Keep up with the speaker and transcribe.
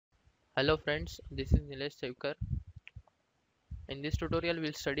Hello friends, this is Nilesh Sevkar. In this tutorial,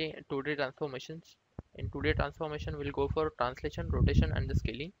 we'll study 2D transformations. In 2D transformation, we'll go for translation, rotation, and the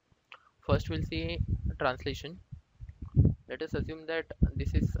scaling. First, we'll see translation. Let us assume that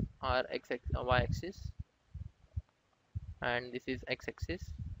this is our y-axis and this is x-axis.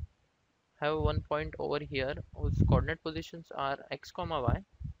 Have one point over here whose coordinate positions are x, y,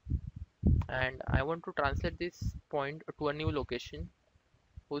 and I want to translate this point to a new location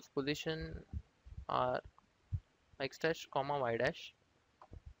whose position are x dash, y dash.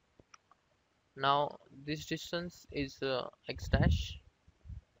 Now this distance is x dash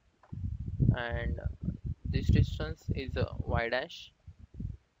and this distance is y dash.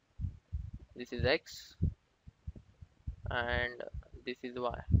 This is x and this is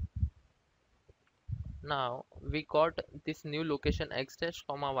y. Now we got this new location x dash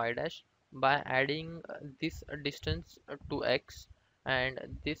comma y dash by adding this distance to x and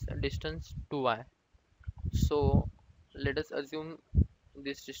this distance to y. So let us assume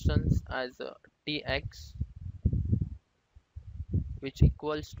this distance as tx, which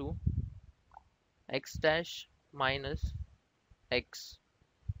equals to x dash minus x.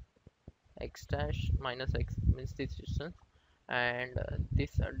 X dash minus x means this distance, and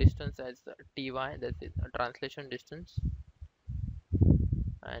this distance as ty, that is a translation distance,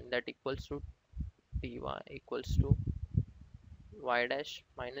 and that equals to ty equals to y dash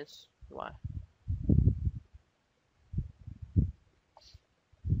minus y.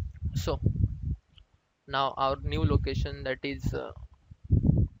 So now our new location, that is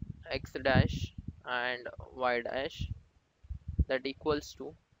x dash and y dash, that equals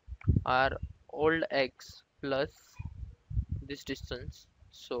to our old x plus this distance,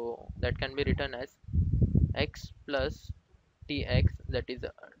 so that can be written as x plus tx, that is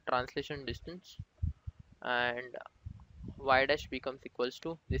a translation distance, and y dash becomes equals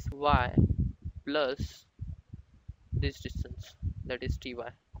to this y plus this distance, that is ty,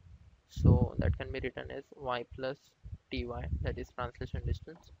 so that can be written as y plus ty, that is translation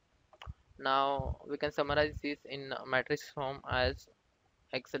distance. Now we can summarize this in matrix form as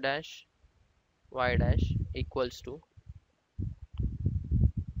x dash y dash equals to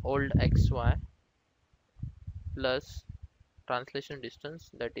old xy plus translation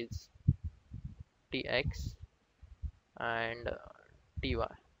distance, that is tx and ty.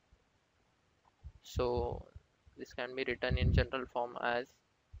 So this can be written in general form as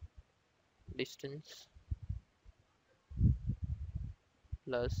distance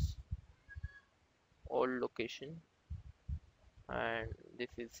plus old location and this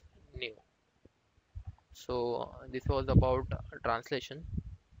is new. So this was about translation.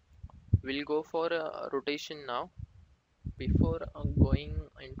 We'll go for rotation now. Before going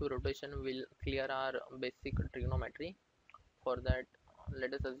into rotation, we'll clear our basic trigonometry. For that,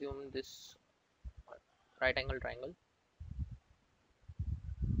 let us assume this right angle triangle.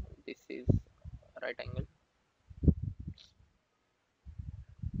 This is right angle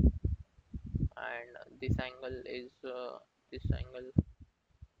and this angle is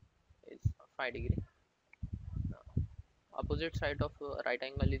 5 degree. Opposite side of right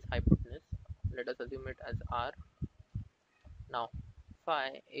angle is hypotenuse. Let us assume it as r. Now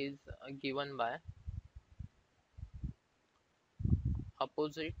phi is given by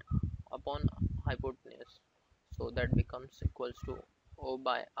opposite upon hypotenuse, so that becomes equals to O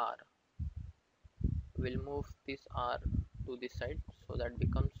by r. We'll move this r to this side, so that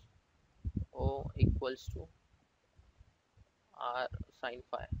becomes O equals to r sin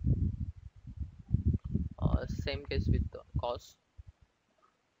phi. Same case with the cos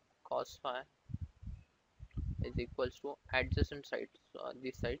phi is equals to adjacent side, so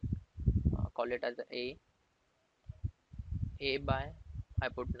this side, call it as a by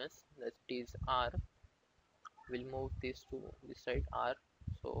hypotenuse, that is r. We'll move this to this side r,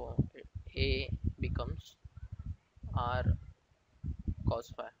 so a becomes r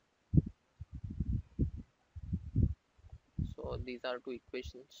cos phi. So these are two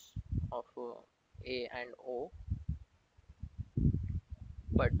equations of a and o,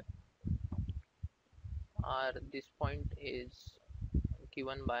 but our this point is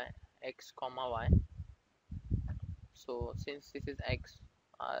given by x comma y. So since this is x,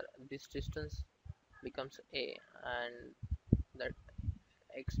 our this distance becomes a and that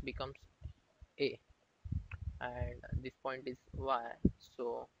x becomes a, and this point is y,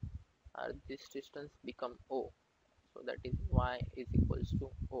 so our this distance become o, so that is y is equals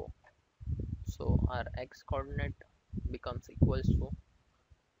to o. So our x coordinate becomes equals to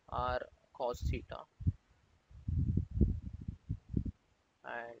r cos theta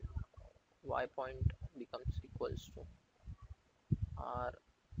and y point becomes equals to r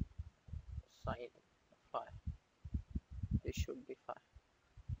sine phi. This should be phi.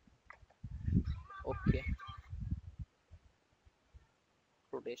 Okay,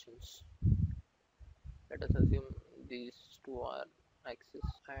 rotations. Let us assume these two are axes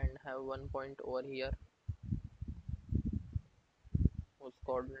and have one point over here whose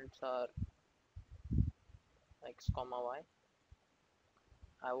coordinates are x comma y.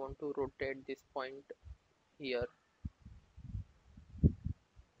 I want to rotate this point here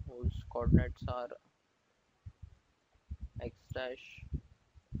whose coordinates are x dash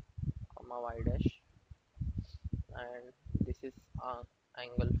comma y dash, and this is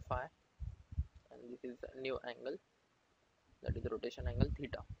angle phi, and this is a new angle, that is rotation angle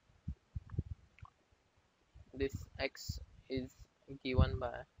theta. This x is given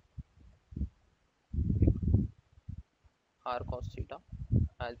by r cos theta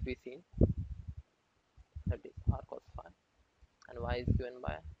as we seen, that is r cos phi, and y is given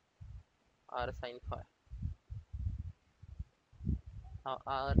by r sin phi. Now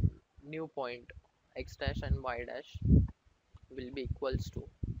our new point x dash and y dash will be equals to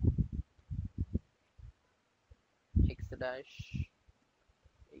x dash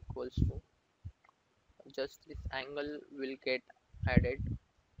equals to, just this angle will get added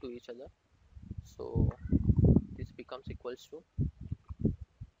to each other, so this becomes equals to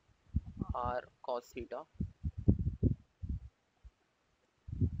r cos theta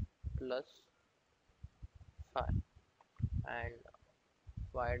plus phi, and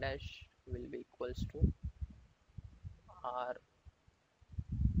y dash will be equals to r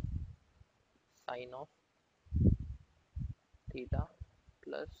sin of theta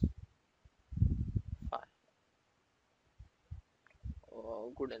plus phi.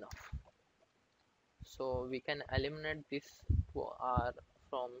 Good enough. So we can eliminate this to r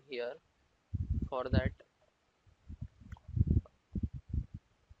from here. For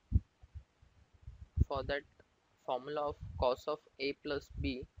that, formula of cos of a plus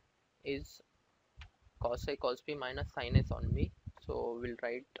b is cos a cos b minus sin a sin b. So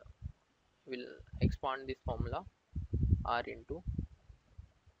we'll expand this formula, r into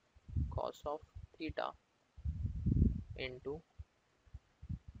cos of theta into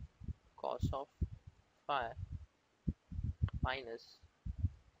cos of phi minus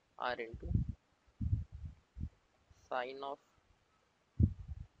r into sin of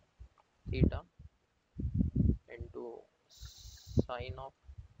theta into sin of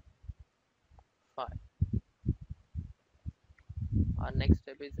phi. Our next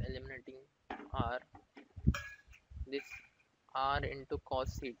step is eliminating r. This r into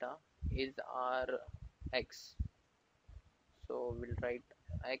cos theta is r x, so we'll write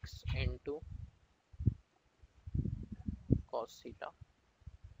x into cos theta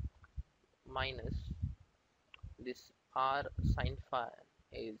minus this r sin phi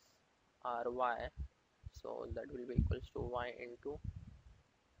is ry, so that will be equals to y into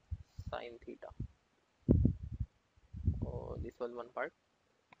sin theta. Oh, this was one part.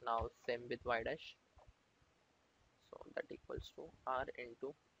 Now same with y dash, so that equals to r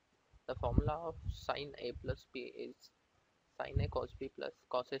into the formula of sin a plus b is sin a cos b plus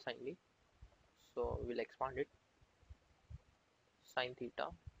cos a sin b, so we'll expand it, sin theta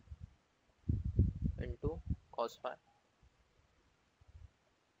into cos phi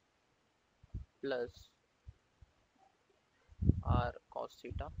plus r cos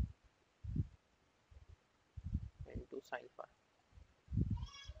theta into sin phi.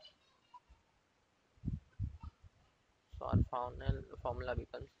 So our final formula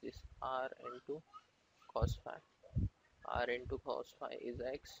becomes this r into cos phi. R into cos phi is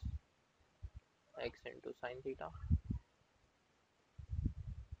x, x into sin theta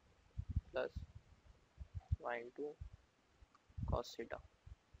plus y into cos theta.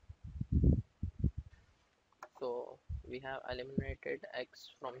 So we have eliminated x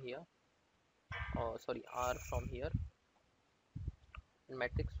from here, sorry, r from here. In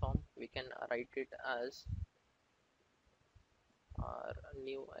matrix form we can write it as r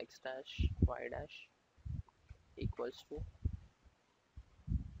new x dash y dash equals to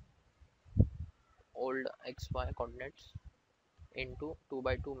old xy coordinates into 2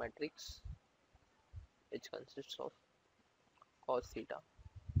 by 2 matrix, which consists of cos theta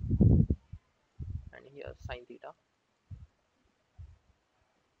and here sin theta,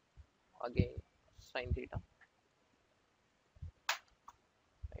 again sin theta,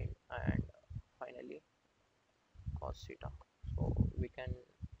 and finally cos theta. So we can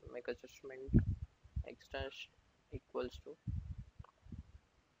make adjustment, x dash equals to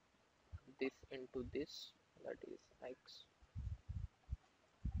this into this, that is x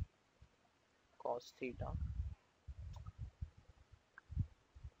cos theta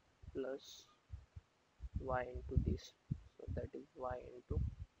plus y into this, so that is y into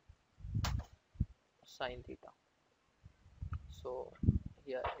sine theta. So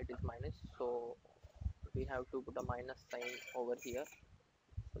here it is minus, so we have to put a minus sign over here,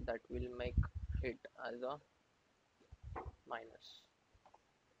 so that will make it as a minus.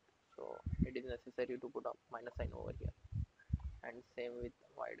 So it is necessary to put a minus sign over here, and same with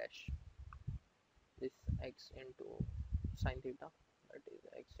y dash. This x into sine theta, that is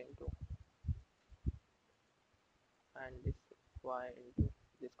x into, and this y into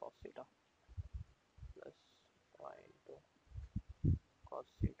this cos theta plus y into cos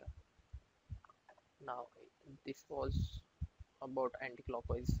theta. Now this was about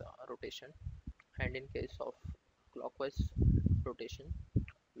anti-clockwise rotation, and in case of clockwise rotation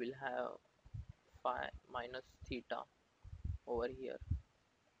we'll have phi minus theta over here,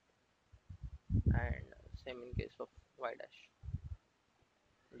 and same in case of y dash.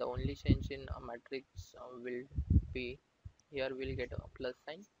 The only change in a matrix will be, here we'll get a plus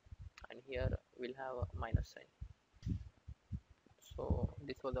sign and here we'll have a minus sign. So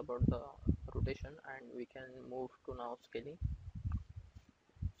this was about the rotation, and we can move to now scaling.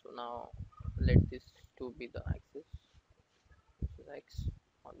 So now let this to be the axis. This is x,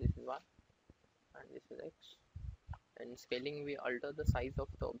 or this is y, and this is x. In scaling we alter the size of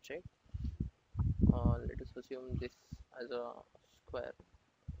the object. Let us assume this as a square.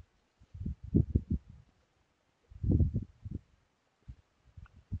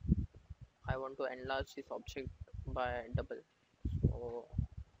 I want to enlarge this object by double, so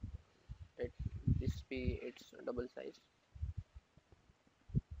let this be its double size.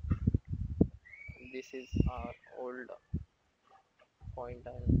 This is our old point,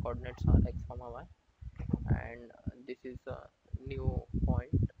 and coordinates are x comma y, and this is a new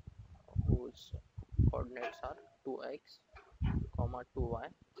point whose coordinates are 2x comma 2y.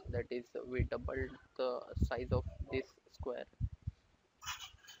 That is, we doubled the size of this square,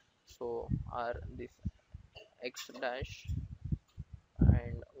 so our this x dash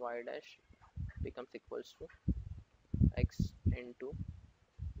and y dash becomes equals to x into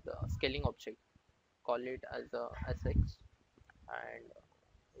the scaling object, call it as a sx, and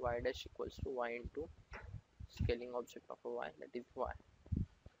y dash equals to y into scaling object of a y, that is y.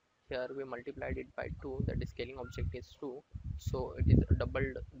 Here we multiplied it by 2, that is scaling object is 2, so it is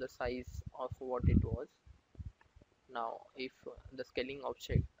doubled the size of what it was. Now if the scaling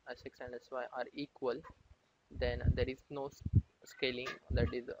object sx and sy are equal, then there is no scaling,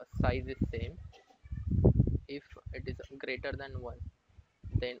 that is size is same. If it is greater than 1,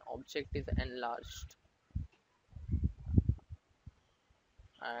 then object is enlarged,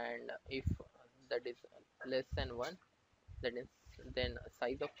 and if that is less than 1, that is, then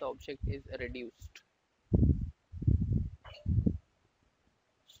size of the object is reduced.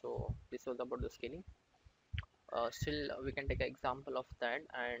 So this was about the scaling. Still we can take an example of that,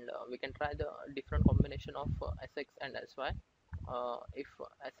 and we can try the different combination of sx and sy. If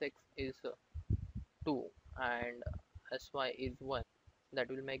sx is 2 and sy is 1, that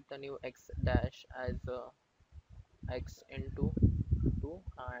will make the new x dash as x into 2,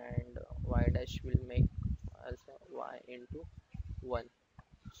 and y dash will make as y into 1.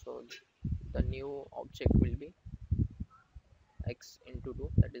 So the new object will be x into 2,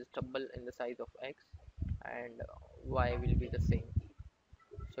 that is double in the size of x, and y will be the same,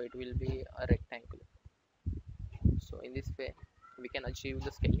 so it will be a rectangle. So in this way we can achieve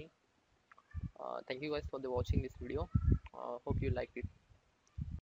the scaling. Thank you guys for the watching this video. Hope you liked it.